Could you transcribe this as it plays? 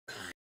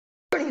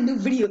a new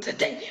video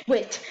today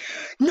with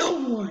no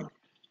one.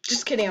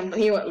 Just kidding. I'm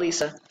here with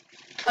Lisa.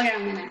 Okay,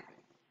 I'm gonna.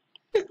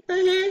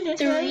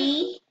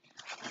 3,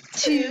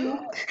 2,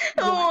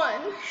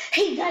 1.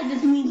 Hey guys,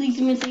 it's me,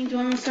 Lisa Miss Angel.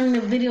 I'm starting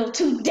a video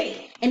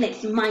today, and it's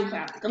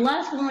Minecraft. The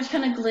last one was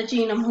kind of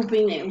glitchy, and I'm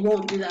hoping it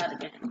won't do that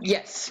again.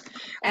 Yes.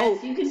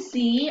 As you can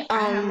see, I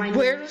have my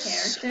new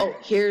character. Oh,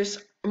 here's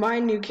my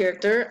new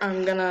character.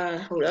 I'm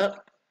gonna hold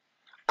up.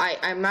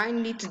 I might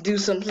need to do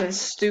something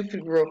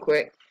stupid real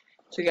quick.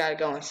 So you gotta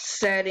go on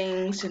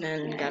settings, and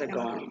then you gotta go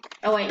on.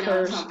 Oh wait,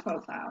 no, it's on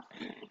profile.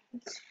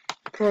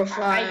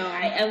 Profile.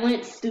 I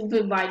went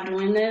stupid by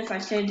doing this. I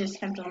should have just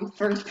kept on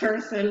first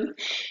person.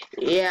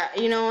 Yeah,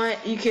 you know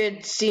what? You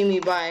could see me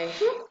by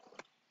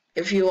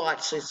if you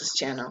watch Lisa's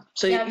channel.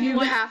 So yeah, you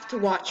have to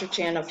watch her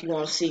channel if you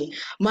want to see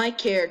my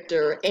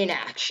character in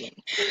action.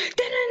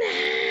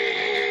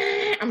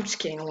 I'm just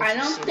kidding. I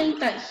don't think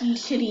that he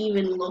should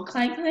even look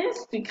like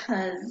this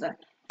because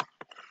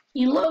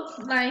he looks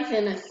nice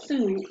in a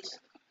suit.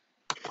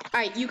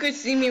 Alright, you could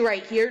see me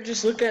right here.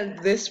 Just look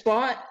at this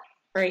spot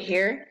right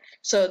here.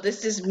 So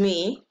this is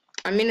me.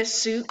 I'm in a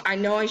suit. I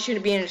know I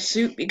shouldn't be in a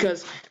suit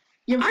because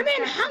I'm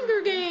in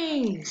Hunger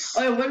Games.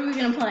 Alright, what are we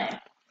gonna play?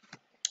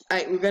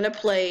 Alright, we're gonna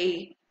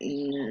play.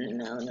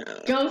 No.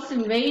 Ghost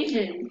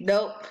Invasion.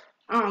 Nope.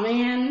 Oh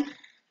man.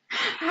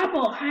 How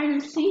about hide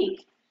and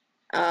seek?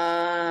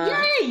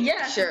 Yay!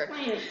 Yeah. Sure.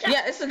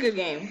 Yeah, it's a good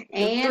game.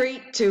 And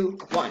 3, 2,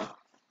 1.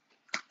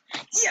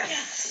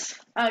 Yes.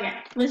 Okay,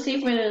 let's see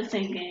if we're in the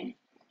same game.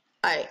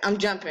 Alright, I'm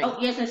jumping. Oh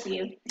yes, I see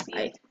you.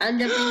 I'm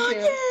jumping too.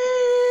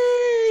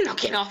 Yay! Now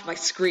get off my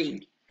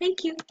screen.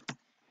 Thank you.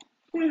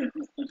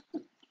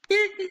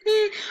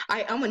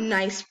 I'm a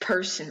nice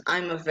person.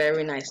 I'm a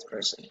very nice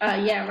person.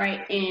 Yeah,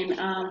 right. And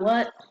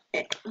what?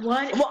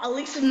 Well, at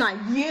least I'm not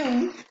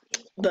you,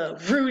 the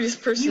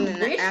rudest person in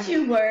the wish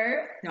you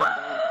were.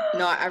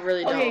 No, I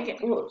really don't. Okay.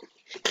 Well,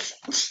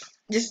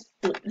 just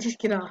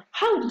get off.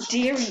 How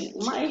dare you?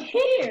 My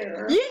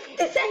hair.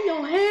 This ain't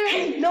your hair.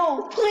 Hey,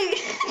 no,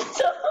 please.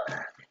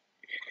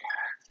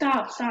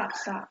 Stop.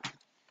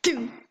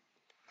 Dude.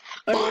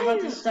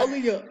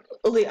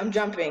 Aaliyah, I'm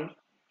jumping.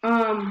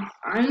 I'm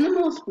the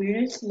most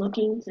weirdest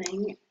looking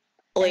thing.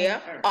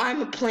 Aaliyah,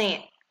 I'm a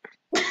plant.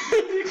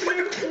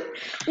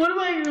 What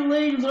about your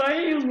legs? Why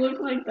do you look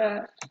like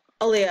that?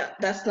 Aaliyah,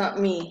 that's not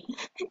me.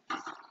 I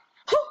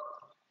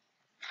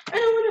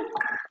don't wanna.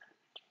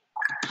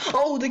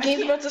 Oh, the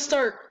game's about to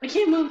start. I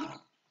can't move.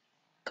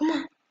 Come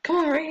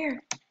on, right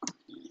here.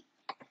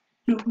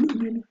 No.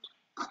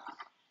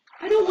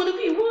 I don't want to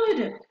be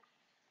wood.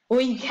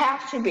 Well, you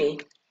have to be.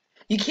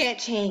 You can't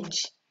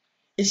change.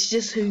 It's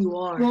just who you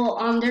are.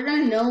 Well, they're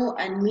gonna know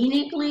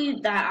immediately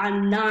that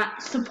I'm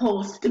not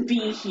supposed to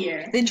be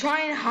here. Then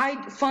try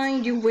and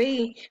find your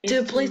way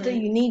to the place that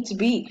you need to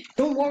be.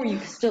 Don't worry, you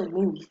can still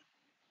move.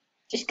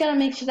 Just gotta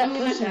make sure that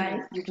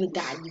You're gonna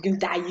die.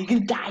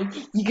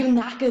 You're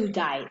not gonna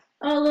die.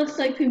 Oh, it looks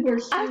like people are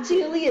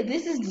actually, Aaliyah,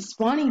 this is the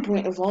spawning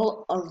point of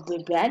all of the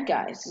bad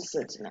guys, just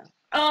so you know.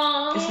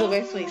 Oh, it's the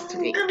best place to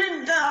be. I'm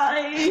gonna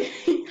die.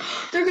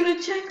 They're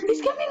gonna check me.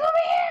 He's coming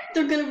over here.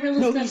 They're gonna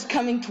realize No, he's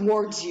coming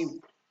towards you.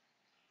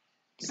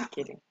 Just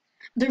kidding.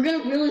 They're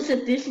gonna realize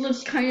that this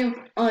looks kind of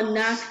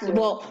unnatural.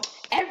 Well,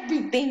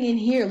 everything in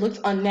here looks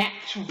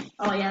unnatural.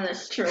 Oh yeah,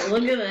 that's true.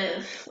 Look at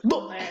this.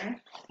 Look,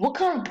 what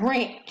kind of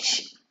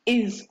branch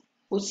is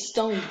with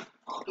stone?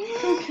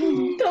 Don't kill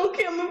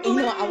me. You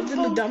know, I was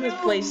in the dumbest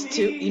place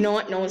too. You know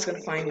what? No one's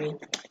gonna find me.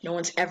 No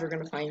one's ever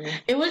gonna find me.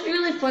 It was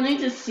really funny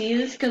to see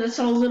this because I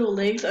saw little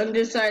legs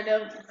under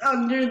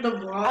the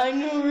block. I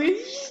know.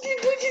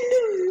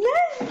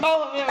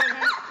 Oh yeah.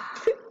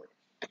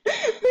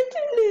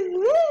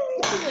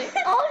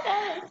 Oh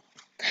god.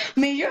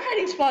 Man, your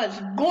hiding spot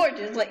is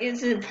gorgeous. Like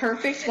it's a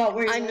perfect spot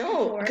where I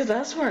know, because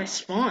that's where I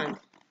spawned.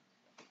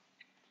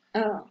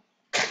 Oh.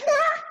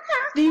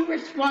 You were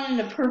spawned in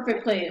the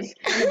perfect place,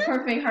 in the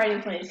perfect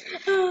hiding place.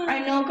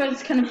 I know, because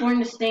it's kind of boring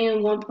to stay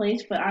in one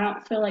place, but I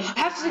don't feel like.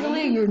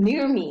 Absolutely, you're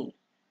near me.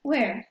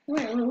 Where?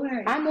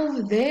 I'm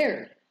over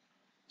there.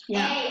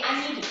 Yeah. Hey,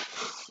 I need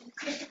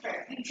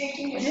Christopher. You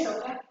drinking your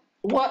soda?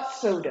 What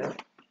soda?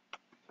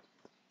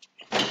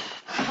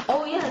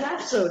 Oh yeah,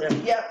 that soda.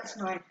 Yep, it's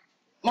fine.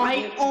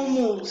 I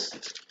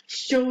almost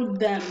showed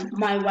them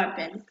my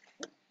weapon.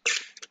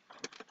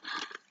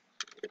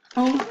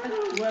 Oh,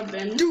 my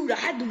weapon. Dude, I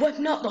had the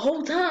weapon out the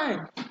whole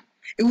time.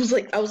 It was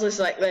like, I was just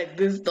like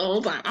this the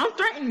whole time. I'm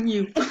threatening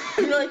you.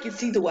 You know, I can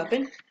see the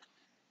weapon.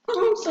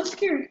 Oh, I'm so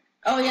scared.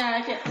 Oh, yeah,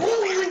 I can.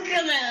 Oh, look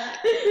at that.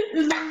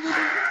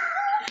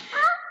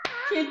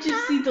 Can't you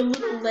see the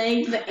little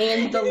legs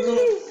and the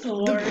little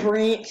sword? The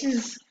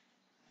branches.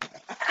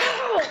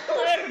 Ow, it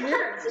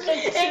hurts.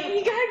 And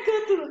you gotta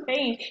go through the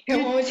vein.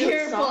 You're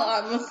terrible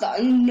on the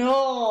side.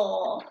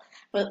 No.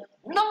 But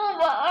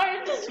my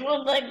arm just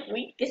was like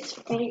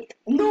weakest point.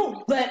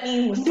 No, that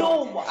mean was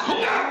no.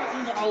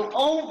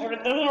 All over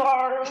the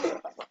arm.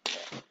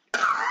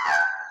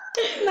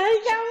 Now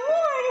you got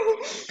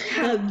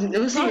more. It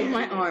was on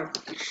my arm.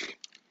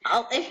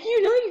 If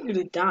you know you're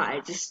gonna die,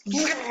 just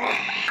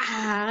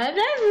That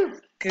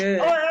was good.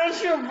 Oh, I'm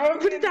sure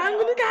broken I'm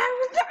gonna die.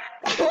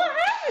 What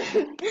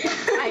happened?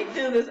 Alright,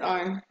 do this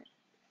arm.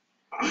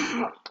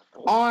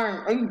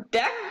 Arm. Are you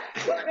deaf?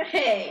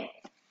 Hey.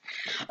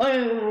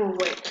 Oh,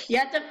 wait. You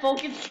have to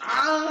focus.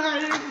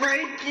 I'm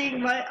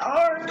breaking my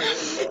arm.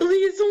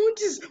 Leah, someone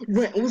just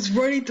was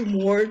running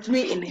towards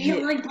me and hit.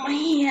 You're like, my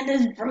hand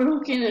is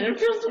broken and it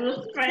feels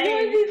so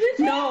strange.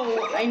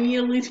 No, I need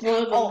at least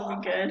one of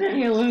them to be good.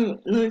 Here,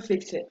 let me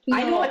fix it.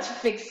 I know No. what to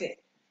fix it.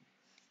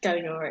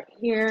 Gotta go right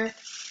here.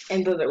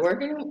 And does it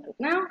work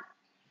now?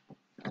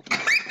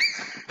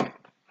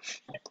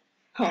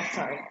 Oh,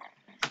 sorry.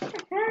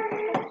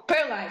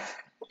 Paralyzed.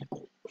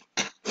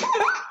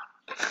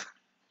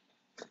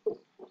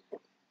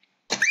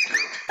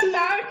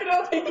 Now I can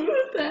only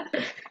use that.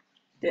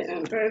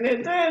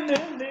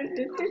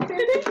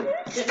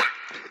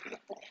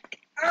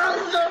 I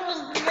was so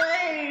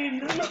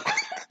afraid.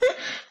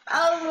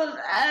 I was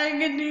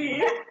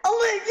agony. Oh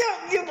my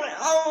god, you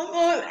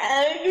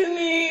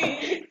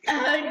agony.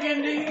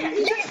 Agony.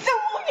 You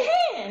still one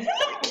hand.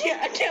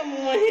 I can't move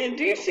my hand.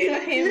 Do you see my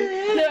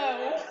hand?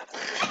 No.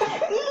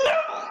 No.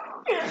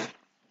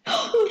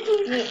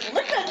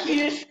 Look at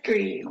you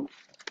scream.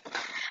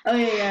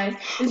 Okay, guys.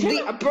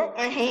 Lee, I broke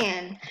my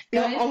hand.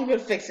 No, I'm gonna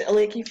fix it.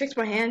 Lee, can you fix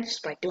my hand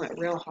just by doing it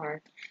real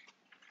hard?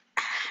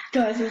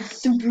 Guys, I'm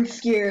super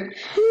scared.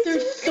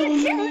 There's so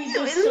many.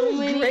 There's so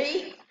many.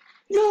 Great.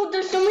 No,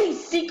 there's so many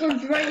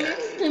secrets right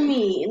next to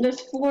me. And there's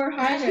 4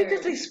 That's hiders.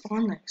 because they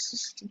spawn like so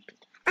stupid.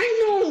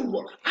 I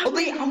know.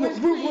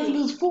 We're one of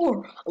those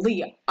 4.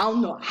 Leah, I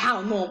don't know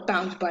how no one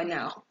bounced by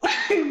now.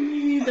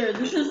 Me neither.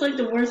 This is like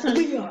the worst time.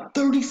 Leah,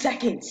 30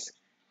 seconds.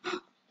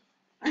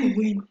 I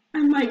win. I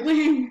might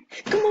win.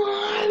 Come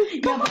on. Yeah,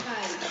 but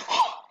guys,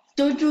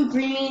 don't you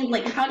agree?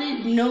 Like, how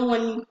did no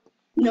one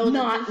know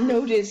Not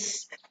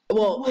notice.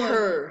 Well, Wood.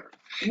 her.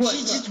 What?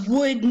 She's just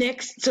wood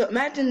next to.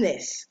 Imagine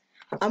this.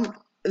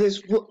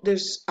 There's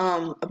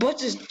a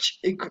bunch of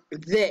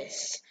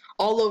this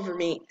all over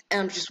me,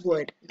 and I'm just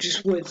wood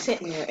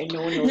sitting there, and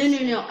no one knows.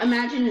 No.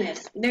 Imagine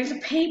this. There's a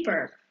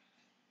paper,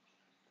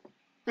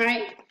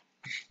 right?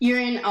 You're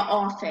in an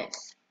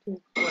office,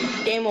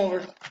 Game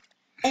over.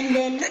 and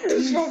then This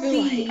is you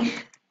probably see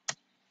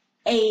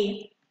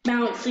a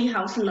bouncy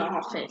house in the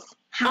office.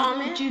 How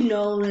did you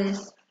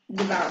notice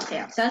the bouncy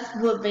house? That's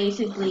what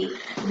basically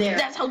there.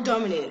 That's how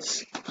dumb it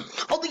is.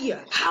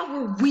 Aaliyah, how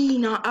were we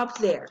not up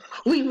there?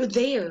 We were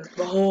there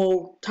the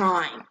whole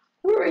time.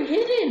 We were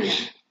hidden.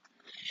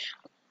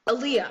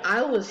 Aaliyah,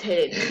 I was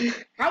hidden.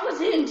 I was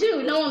hidden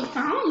too. No one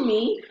found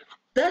me.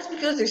 That's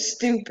because they're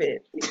stupid.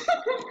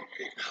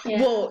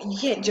 Yeah. Well, you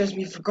can't judge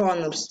me for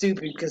calling them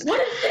stupid because. What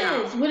is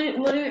this? What are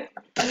you? What are you?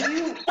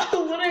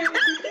 What are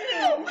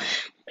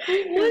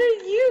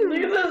you?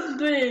 Look at this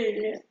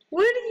thing.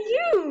 What are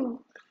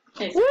you?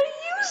 It's- What are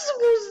you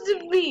supposed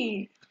to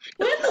be?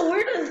 What in the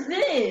world is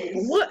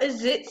this? What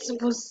is it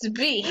supposed to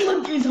be?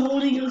 Look, he's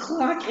holding a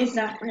clock. Is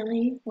that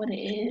really what it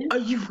is? Are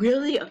you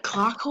really a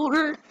clock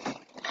holder?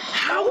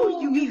 How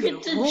are you even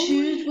get to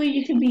choose where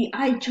you can be.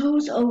 I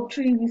chose Oak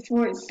Tree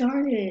before it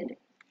started.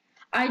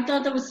 I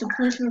thought that was the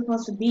place we were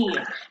supposed to be.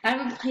 I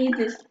haven't played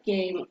this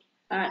game,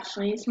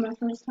 actually. It's my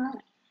first time.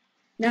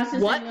 Now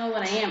since What? I know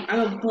what I am, I'm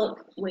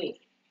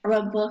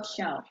a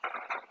bookshelf.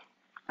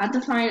 I have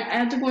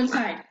to go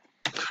inside.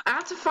 I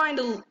have to find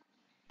a.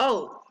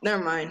 Oh,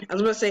 never mind. I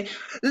was about to say,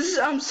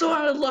 I'm so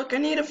out of luck. I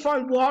need to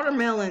find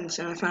watermelons,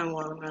 and I found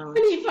watermelons.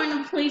 I need to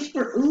find a place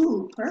for,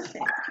 ooh, perfect.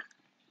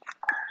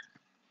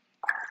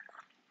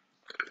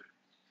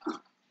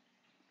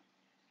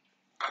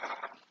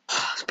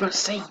 I was about to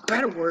say, you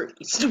better work.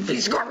 You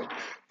stupid garbage.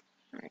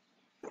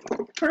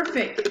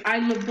 Perfect.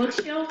 I'm a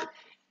bookshelf,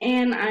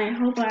 and I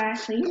hope I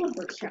actually am a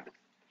bookshelf.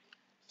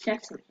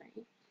 Check something.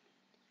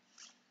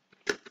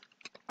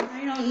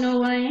 I don't know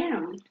what I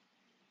am.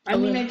 I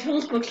mean, I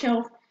chose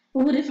bookshelf,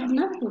 but what if I'm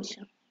not a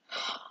bookshelf?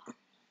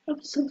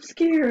 I'm so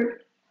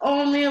scared.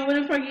 Oh man, what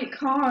if I get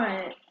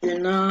caught? You're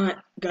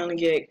not gonna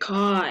get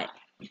caught.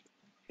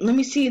 Let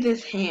me see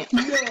this hand.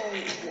 No.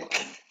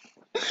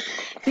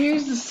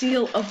 Here's the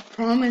seal of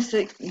promise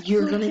that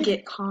you're gonna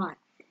get caught.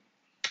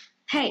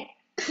 Hey.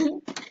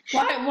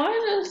 Why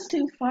are those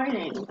two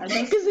fighting? Are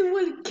those- Because they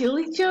want to kill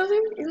each other?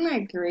 Isn't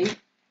that great?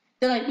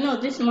 They're like, no,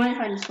 this is my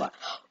hiding spot.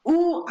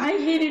 Ooh, I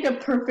hit it a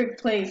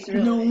perfect place,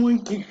 really. No one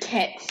can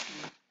catch.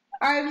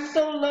 I'm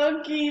so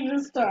lucky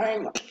this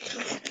time.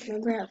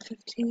 Remember at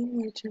 15,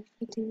 we turned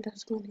 15,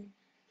 that's when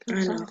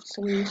I know.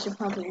 So we should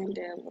probably end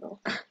it a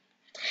little.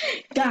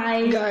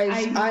 Guys,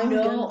 I I'm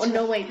know. gonna-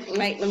 No, wait,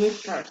 let me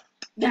start.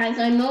 Guys,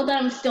 I know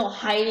that I'm still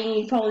hiding.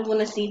 You probably want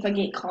to see if I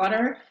get caught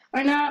or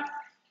not.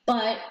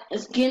 But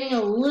it's getting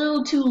a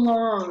little too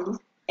long.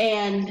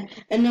 And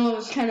I know it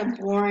was kind of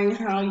boring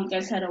how you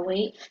guys had to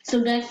wait. So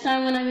next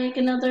time when I make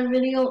another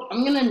video,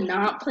 I'm going to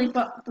not play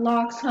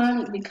Blox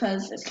Hunt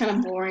because it's kind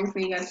of boring for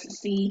you guys to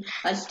see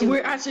us do.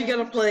 We're actually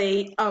gonna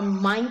play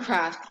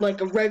Minecraft,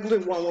 like a regular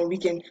one where we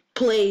can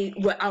play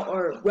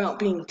without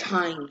being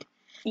timed.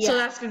 So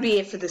that's gonna be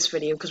it for this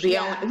video because we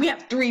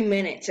have 3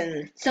 minutes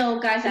and So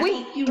guys, I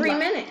hope you 3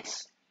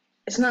 minutes.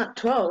 It's not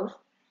 12.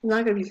 It's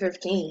not gonna be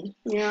 15.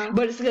 Yeah.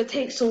 But it's gonna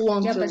take so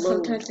long to but load.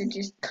 sometimes it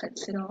just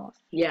cuts it off.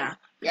 Yeah.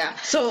 Yeah.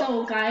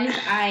 So Guys,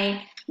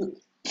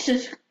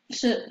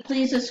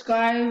 please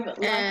subscribe,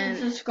 like and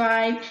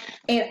subscribe,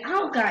 and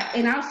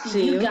I'll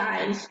see you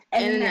guys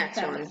in the next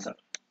episode.